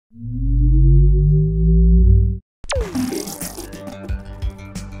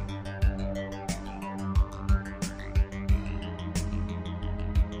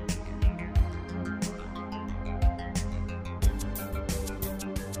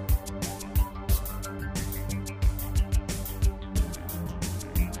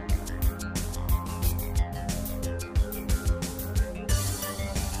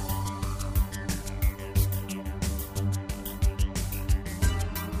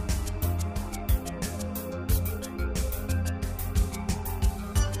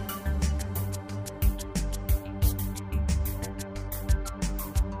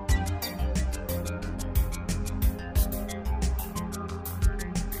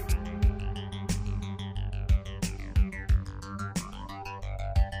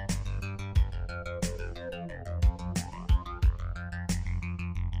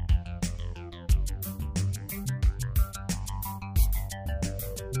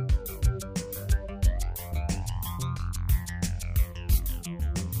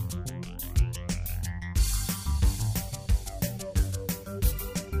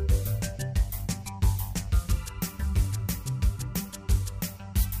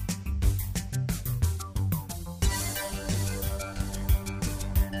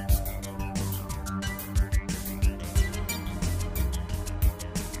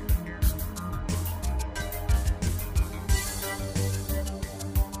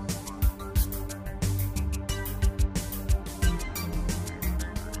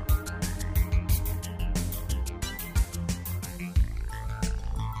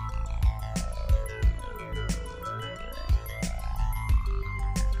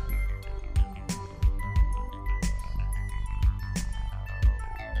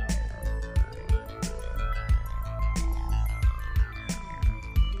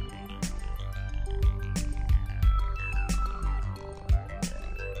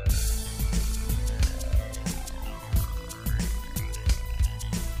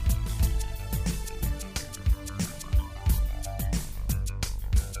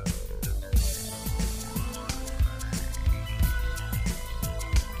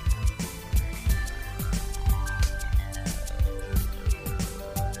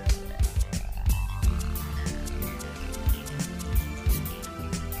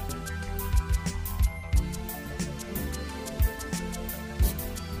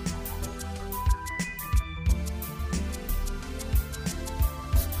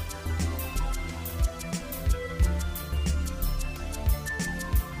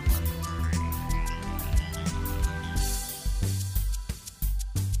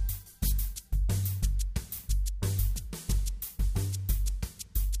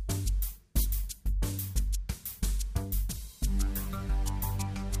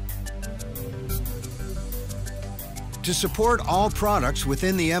To support all products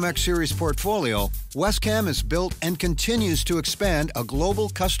within the MX Series portfolio, WESCAM has built and continues to expand a global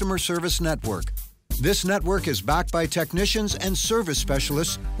customer service network. This network is backed by technicians and service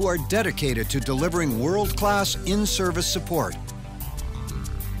specialists who are dedicated to delivering world-class in-service support.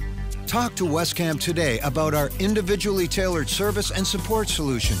 Talk to WESCAM today about our individually tailored service and support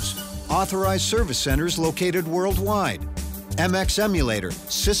solutions, authorized service centers located worldwide, MX Emulator,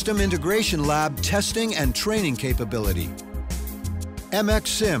 System Integration Lab testing and training capability, MX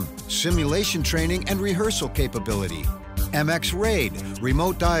Sim, simulation training and rehearsal capability, MX RAID,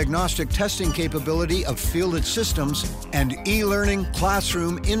 remote diagnostic testing capability of fielded systems, and e-learning,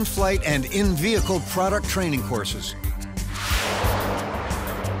 classroom, in-flight, and in-vehicle product training courses.